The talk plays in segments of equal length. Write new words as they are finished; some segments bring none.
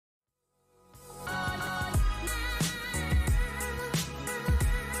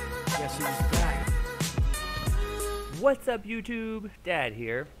What's up YouTube? Dad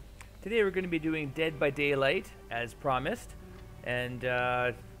here. Today we're going to be doing Dead by Daylight as promised, and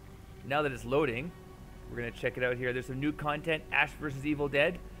now that it's loading, we're going to check it out here. There's some new content, Ash vs Evil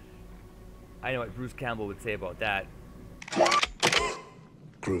Dead. I know what Bruce Campbell would say about that.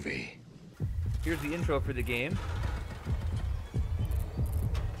 Groovy. Here's the intro for the game.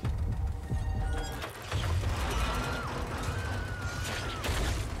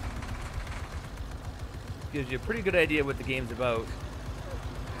 Gives you a pretty good idea what the game's about.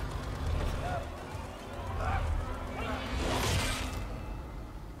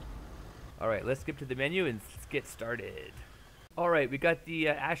 Alright, let's skip to the menu and let's get started. Alright, we got the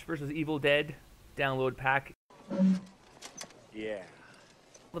Ash vs Evil Dead download pack. Yeah.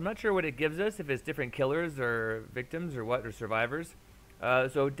 I'm not sure what it gives us, if it's different killers or victims or what, or survivors.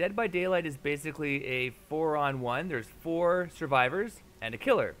 So Dead by Daylight is basically a 4-on-1. There's 4 survivors and a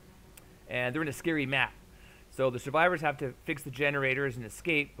killer. And they're in a scary map. So the survivors have to fix the generators and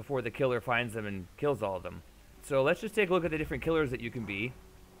escape before the killer finds them and kills all of them. So let's just take a look at the different killers that you can be.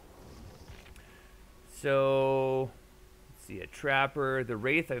 So, let's see, a trapper, the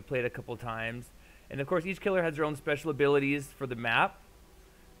Wraith I've played a couple times. And of course each killer has their own special abilities for the map.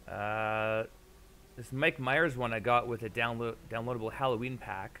 This Mike Myers one I got with a downloadable Halloween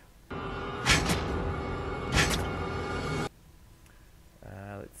pack.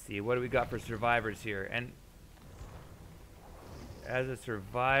 Let's see, what do we got for survivors here? And as a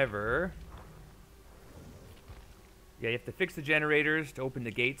survivor, yeah, you have to fix the generators to open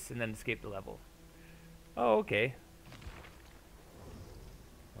the gates and then escape the level. Oh, okay.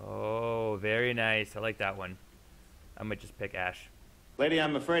 Oh, very nice. I like that one. I might just pick Ash. Lady,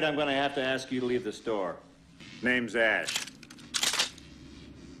 I'm afraid I'm going to have to ask you to leave the store. Name's Ash.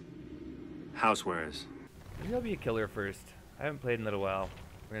 Housewares. Maybe I'll be a killer first. I haven't played in a little while.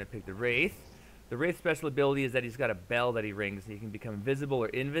 We're going to pick the Wraith. The Wraith's special ability is that he's got a bell that he rings. So he can become visible or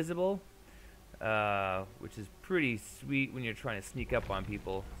invisible, which is pretty sweet when you're trying to sneak up on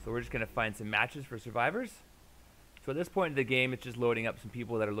people. So we're just going to find some matches for survivors. So at this point in the game, it's just loading up some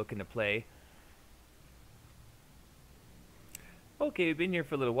people that are looking to play. Okay, we've been here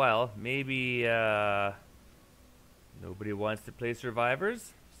for a little while. Maybe nobody wants to play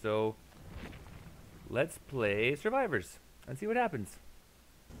survivors. So let's play survivors and see what happens.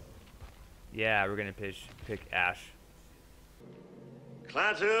 Yeah, we're gonna pick Ash.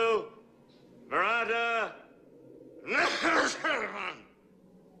 Klaatu, Miranda.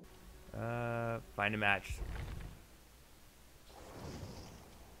 Find a match.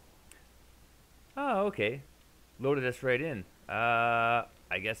 Oh, okay. Loaded us right in. I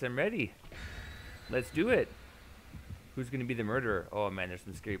guess I'm ready. Let's do it. Who's gonna be the murderer? Oh man, there's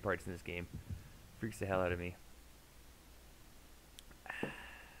some scary parts in this game. Freaks the hell out of me.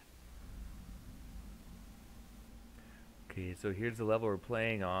 Okay, so here's the level we're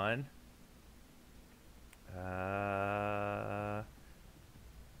playing on.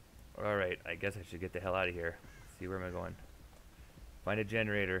 Alright, I guess I should get the hell out of here. Let's see, where am I going? Find a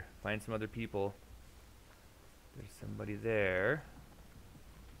generator. Find some other people. There's somebody there.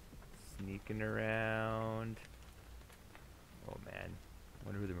 Sneaking around. Oh man. I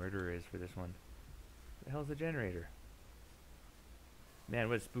wonder who the murderer is for this one. What the hell's the generator? Man,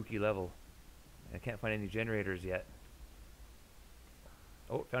 what a spooky level. I can't find any generators yet.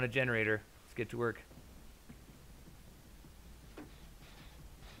 Oh, found a generator. Let's get to work.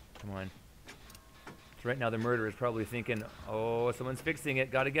 Come on. So right now the murderer is probably thinking, oh, someone's fixing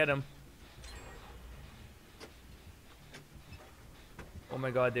it. Gotta get him. Oh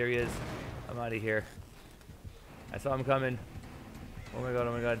my god, there he is. I'm out of here. I saw him coming. Oh my god,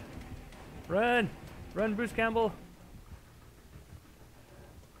 oh my god. Run! Run, Bruce Campbell!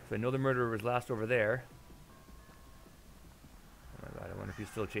 So I know the murderer was last over there. Oh my god, I wonder if he's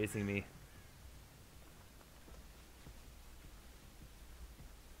still chasing me.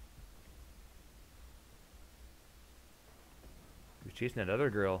 He was chasing that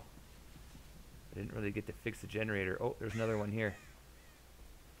other girl. I didn't really get to fix the generator. Oh, there's another one here.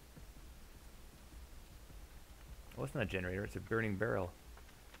 Oh, it's not a generator, it's a burning barrel.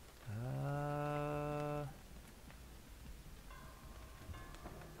 Oh.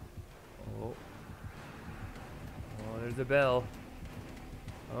 Oh, there's a bell.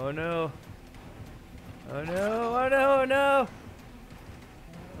 Oh no. Oh no, oh no, oh no.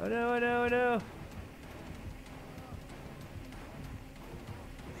 Oh no, oh no, oh no.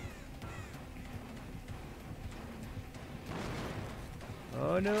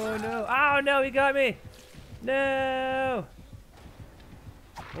 Oh no, oh no. Oh no, he got me. No.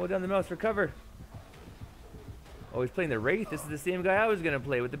 Hold down the mouse for cover. Oh, he's playing the Wraith. This is the same guy I was going to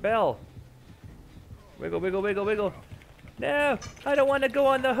play with the bell. Wiggle, wiggle, wiggle, wiggle. No, I don't want to go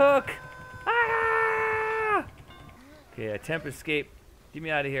on the hook. Ah! Okay, attempt escape. Get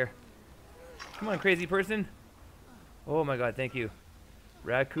me out of here. Come on, crazy person. Oh my god, thank you.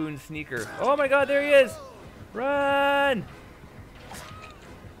 Raccoon sneaker. Oh my god, there he is! Run!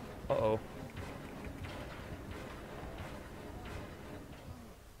 Uh-oh.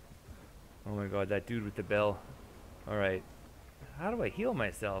 Oh my god, that dude with the bell. Alright. How do I heal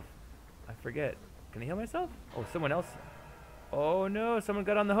myself? I forget. Can I heal myself? Oh, someone else. Oh no, someone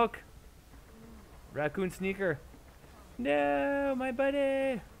got on the hook. Raccoon sneaker. No, my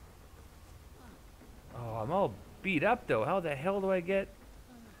buddy. Oh, I'm all beat up though. How the hell do I get?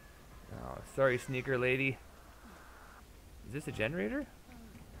 Oh, sorry, sneaker lady. Is this a generator?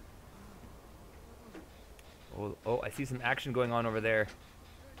 Oh, I see some action going on over there.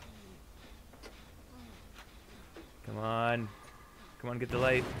 Come on. Come on, get the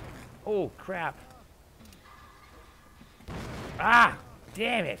light. Oh, crap. Ah!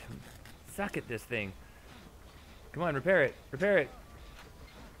 Damn it! Suck at this thing. Come on, repair it. Repair it.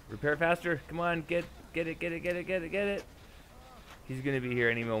 Repair faster. Come on, get it. He's gonna be here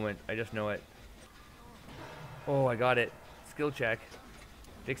any moment. I just know it. Oh, I got it. Skill check.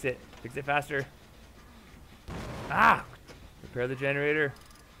 Fix it. Fix it faster. Ah! Repair the generator.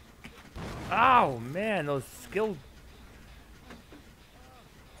 Oh, man, those skill...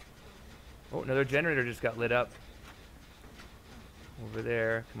 Oh, another generator just got lit up. Over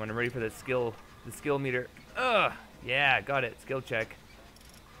there. Come on, I'm ready for the skill meter. Ugh! Yeah, got it. Skill check.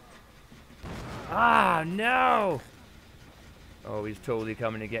 Ah, no! Oh, he's totally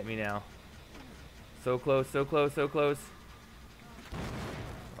coming to get me now. So close, so close, so close.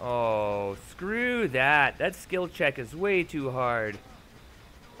 Oh, screw that. That skill check is way too hard.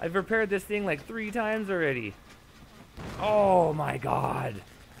 I've repaired this thing like 3 times already. Oh my god.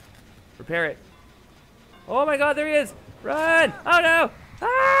 Repair it. Oh my god, there he is! Run! Oh no!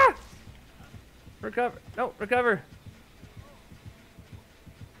 Ah! Recover. No, recover.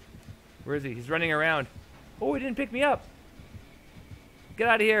 Where is he? He's running around. Oh, he didn't pick me up. Get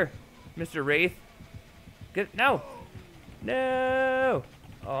out of here, Mr. Wraith. Get, no! No!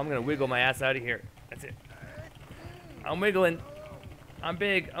 Oh, I'm gonna wiggle my ass out of here. That's it. I'm wiggling. I'm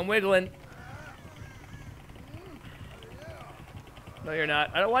big. I'm wiggling. No, you're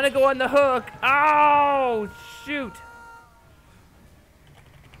not. I don't want to go on the hook. Oh, shoot.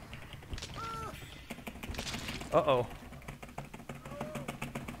 Uh-oh.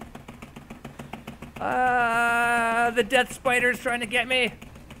 The death spider's trying to get me.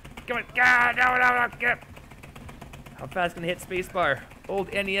 Come on. God, no, get. How fast can I hit spacebar?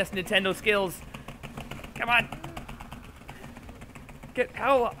 Old NES Nintendo skills. Come on. Get,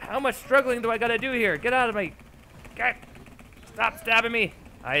 how much struggling do I gotta do here? Get out of my... Get. Stop stabbing me.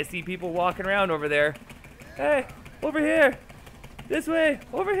 I see people walking around over there. Hey, over here. This way,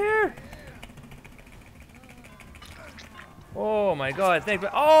 over here. Oh my god, thank you.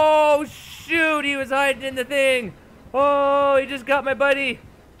 Oh shoot, he was hiding in the thing. Oh, he just got my buddy.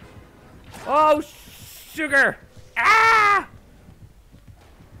 Oh, sugar. Ah!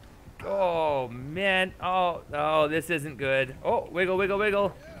 Oh man. Oh, this isn't good. Oh, wiggle, wiggle,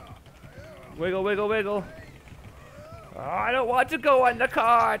 wiggle. Wiggle, wiggle, wiggle. Oh, I don't want to go on the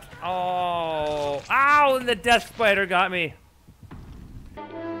cart. Oh, ow, and the death spider got me.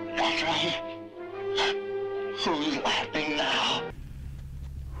 That's right. Who's laughing now?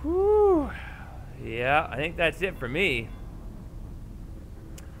 Whew. Yeah, I think that's it for me.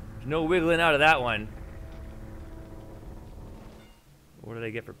 There's no wiggling out of that one. What did I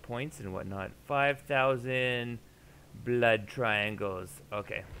get for points and whatnot? 5,000 blood triangles.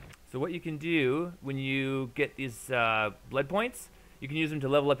 Okay. So what you can do when you get these blood points, you can use them to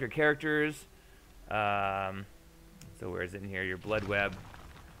level up your characters. So where is it in here? Your blood web.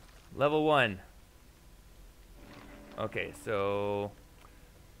 Level 1. Okay, so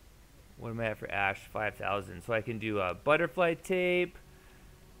what am I at for Ash? 5,000. So I can do butterfly tape.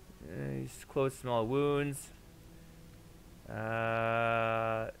 Close small wounds. Okay,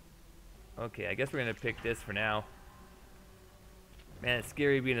 I guess we're gonna pick this for now. Man, it's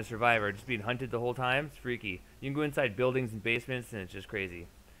scary being a survivor, just being hunted the whole time. It's freaky. You can go inside buildings and basements, and it's just crazy.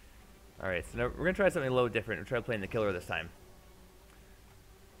 Alright, so now we're gonna try something a little different. We'll try playing the killer this time.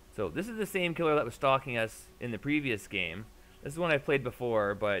 So this is the same killer that was stalking us in the previous game. This is one I've played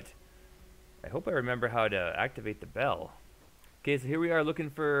before, but I hope I remember how to activate the bell. Okay, so here we are looking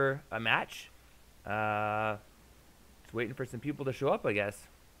for a match. Just waiting for some people to show up, I guess.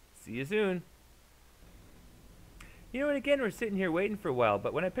 See you soon. You know, and again, we're sitting here waiting for a while,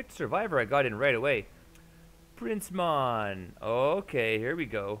 but when I picked Survivor, I got in right away. Prince Mon. Okay, here we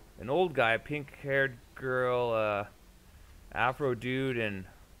go. An old guy, pink-haired girl, Afro dude and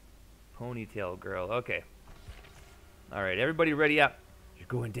ponytail girl. Okay. All right, everybody ready up. You're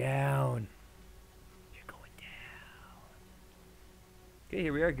going down. You're going down. Okay,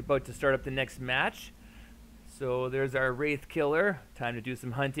 here we are, about to start up the next match. So there's our Wraith Killer. Time to do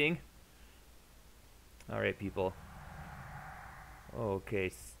some hunting. All right, people.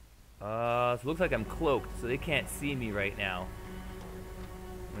 Okay. So it looks like I'm cloaked, so they can't see me right now.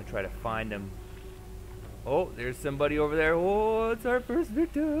 I'm gonna try to find them. Oh, there's somebody over there. Oh, it's our first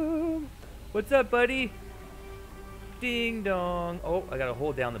victim. What's up, buddy? Ding dong. Oh, I gotta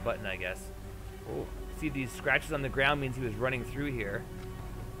hold down the button, I guess. Oh, see these scratches on the ground means he was running through here.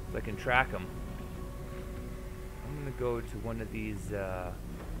 So I can track him. I'm gonna go to one of these,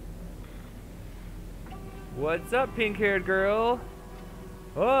 What's up, pink-haired girl?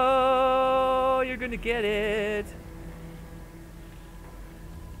 Oh, you're gonna get it.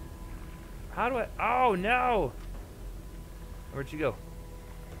 How do I? Oh, no. Where'd she go?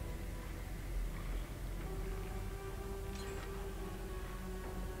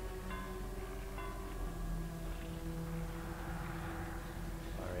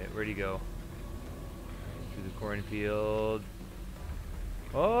 Where'd he go? Through the cornfield.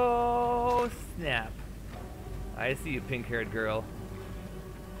 Oh, snap. I see you, pink-haired girl.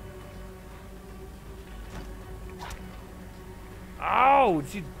 Oh,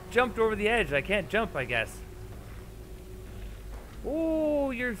 she jumped over the edge. I can't jump, I guess.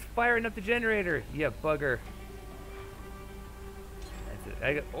 Oh, you're firing up the generator. You bugger. That's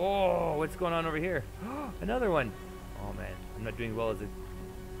it. Oh, what's going on over here? Another one. Oh, man. I'm not doing well as the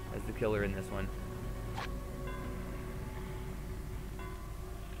killer in this one.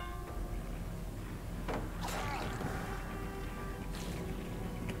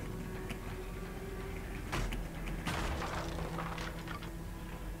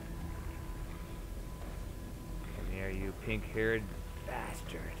 Come here, you pink-haired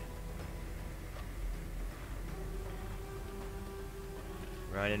bastard.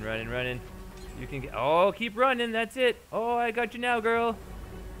 Running, running, running. You can get. Oh, keep running. That's it. Oh, I got you now, girl.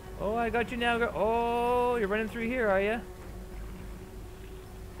 Oh, I got you now, girl. Oh, you're running through here, are you?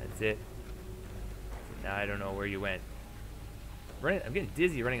 That's it. So now I don't know where you went. Running, I'm getting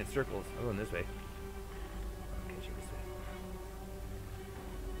dizzy running in circles. I'm going this way. Okay, sure, this way.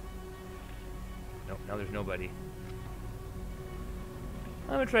 Nope, now there's nobody.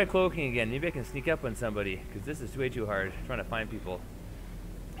 I'm gonna try cloaking again. Maybe I can sneak up on somebody, because this is way too hard, trying to find people.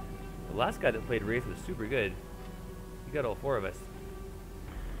 The last guy that played Wraith was super good. He got all 4 of us.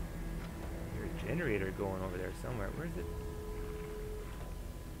 Generator going over there somewhere. Where is it?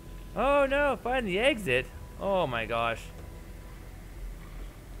 Oh no, find the exit. Oh my gosh.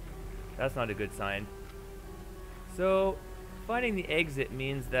 That's not a good sign. So, finding the exit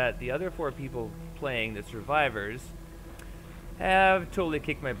means that the other 4 people playing, the survivors, have totally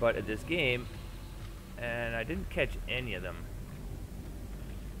kicked my butt at this game, and I didn't catch any of them.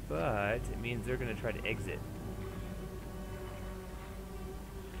 But it means they're going to try to exit.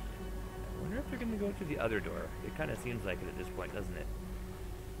 I wonder if they're going to go through the other door. It kind of seems like it at this point, doesn't it?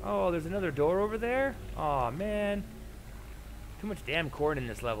 Oh, there's another door over there? Aw, man. Too much damn corn in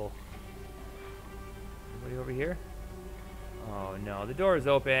this level. Anybody over here? Oh, no. The door is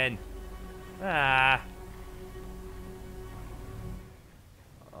open. Ah.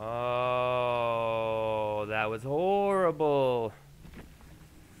 Oh, that was horrible.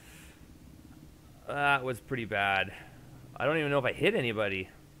 That was pretty bad. I don't even know if I hit anybody.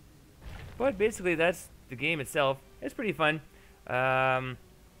 But basically, that's the game itself. It's pretty fun.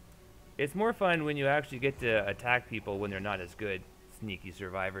 It's more fun when you actually get to attack people when they're not as good. Sneaky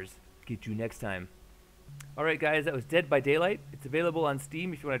survivors. Get you next time. Alright guys, that was Dead by Daylight. It's available on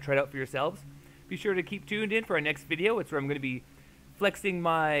Steam if you want to try it out for yourselves. Be sure to keep tuned in for our next video. It's where I'm going to be flexing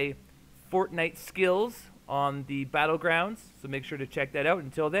my Fortnite skills on the battlegrounds. So make sure to check that out.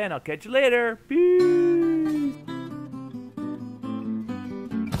 Until then, I'll catch you later. Peace!